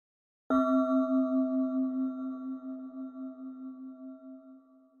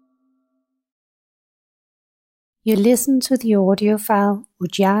You listen to the audio file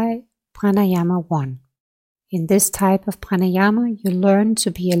Ujjayi Pranayama I. In this type of pranayama, you learn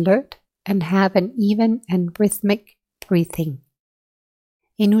to be alert and have an even and rhythmic breathing.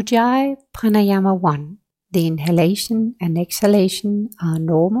 In Ujjayi Pranayama I, the inhalation and exhalation are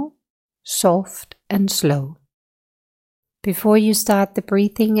normal, soft, and slow. Before you start the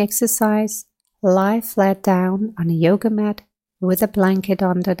breathing exercise, lie flat down on a yoga mat with a blanket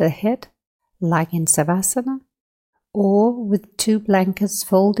under the head, like in savasana, or with 2 blankets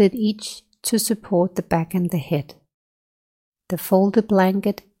folded each to support the back and the head. The folded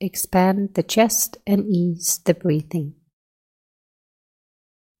blanket expands the chest and ease the breathing.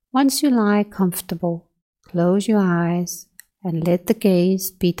 Once you lie comfortable, close your eyes and let the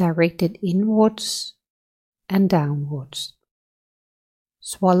gaze be directed inwards and downwards.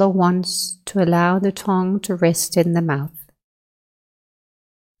 Swallow once to allow the tongue to rest in the mouth.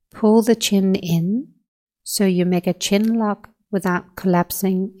 Pull the chin in so you make a chin lock without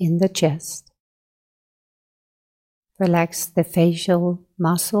collapsing in the chest. Relax the facial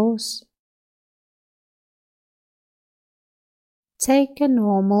muscles. Take a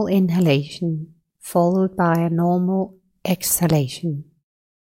normal inhalation followed by a normal exhalation.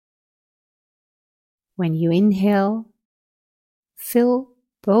 When you inhale, fill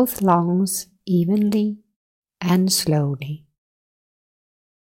both lungs evenly and slowly.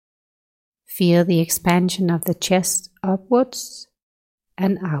 Feel the expansion of the chest upwards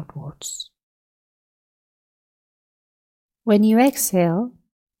and outwards. When you exhale,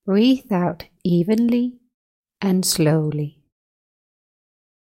 breathe out evenly and slowly.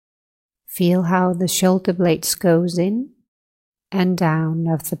 Feel how the shoulder blades goes in and down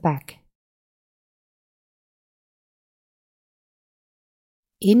of the back.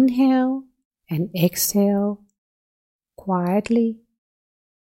 Inhale and exhale quietly,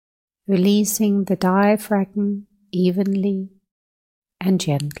 releasing the diaphragm evenly and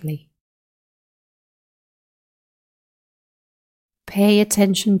gently. Pay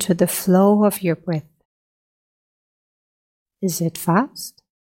attention to the flow of your breath. Is it fast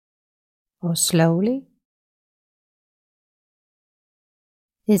or slowly?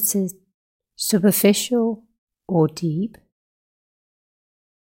 Is it superficial or deep?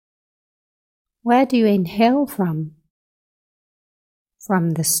 Where do you inhale from?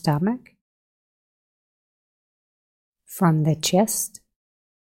 From the stomach? From the chest?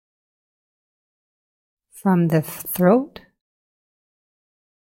 From the throat?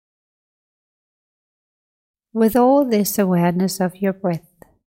 With all this awareness of your breath,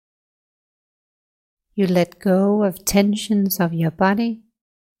 you let go of tensions of your body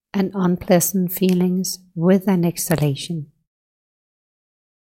and unpleasant feelings with an exhalation.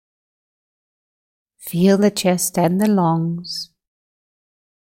 Feel the chest and the lungs.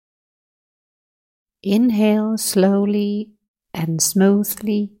 Inhale slowly and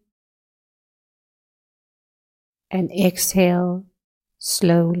smoothly, and exhale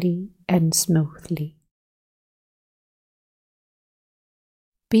slowly and smoothly.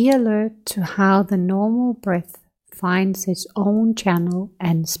 Be alert to how the normal breath finds its own channel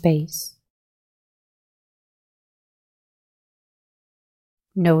and space.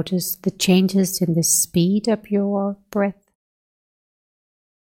 Notice the changes in the speed of your breath.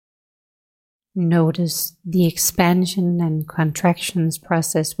 Notice the expansion and contractions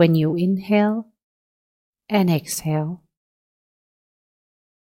process when you inhale and exhale.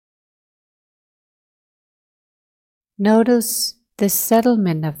 Notice the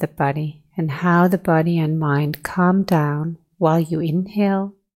settlement of the body and how the body and mind calm down while you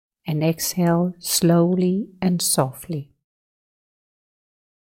inhale and exhale slowly and softly.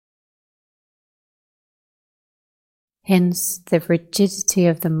 Hence, the rigidity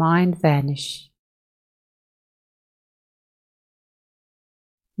of the mind vanish.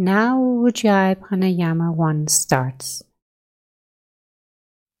 Now Ujjayi Pranayama I starts.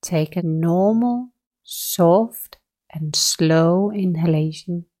 Take a normal, soft, and slow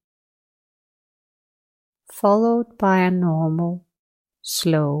inhalation, followed by a normal,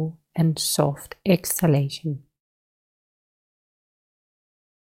 slow, and soft exhalation.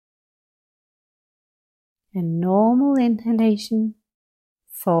 A normal inhalation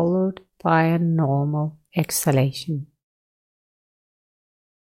followed by a normal exhalation.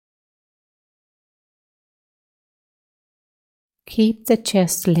 Keep the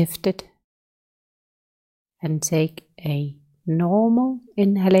chest lifted and take a normal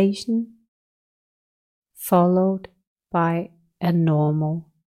inhalation followed by a normal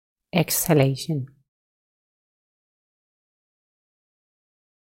exhalation.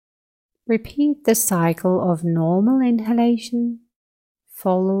 Repeat the cycle of normal inhalation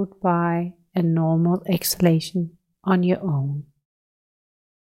followed by a normal exhalation on your own.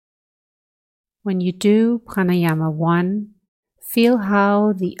 When you do Pranayama 1, feel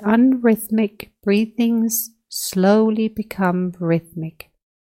how the unrhythmic breathings slowly become rhythmic.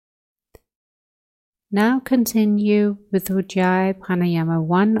 Now continue with Ujjayi Pranayama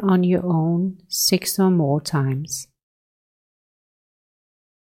 1 on your own 6 or more times.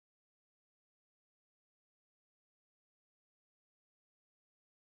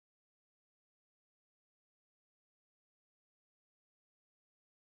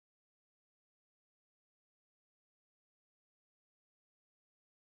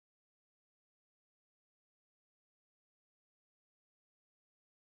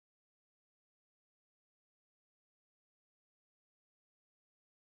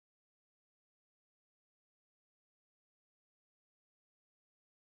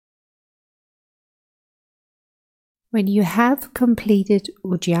 When you have completed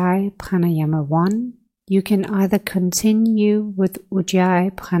Ujjayi Pranayama 1, you can either continue with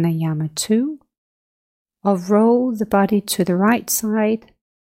Ujjayi Pranayama 2 or roll the body to the right side,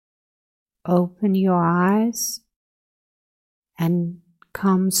 open your eyes and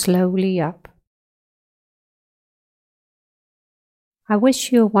come slowly up. I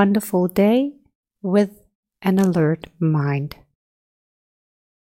wish you a wonderful day with an alert mind.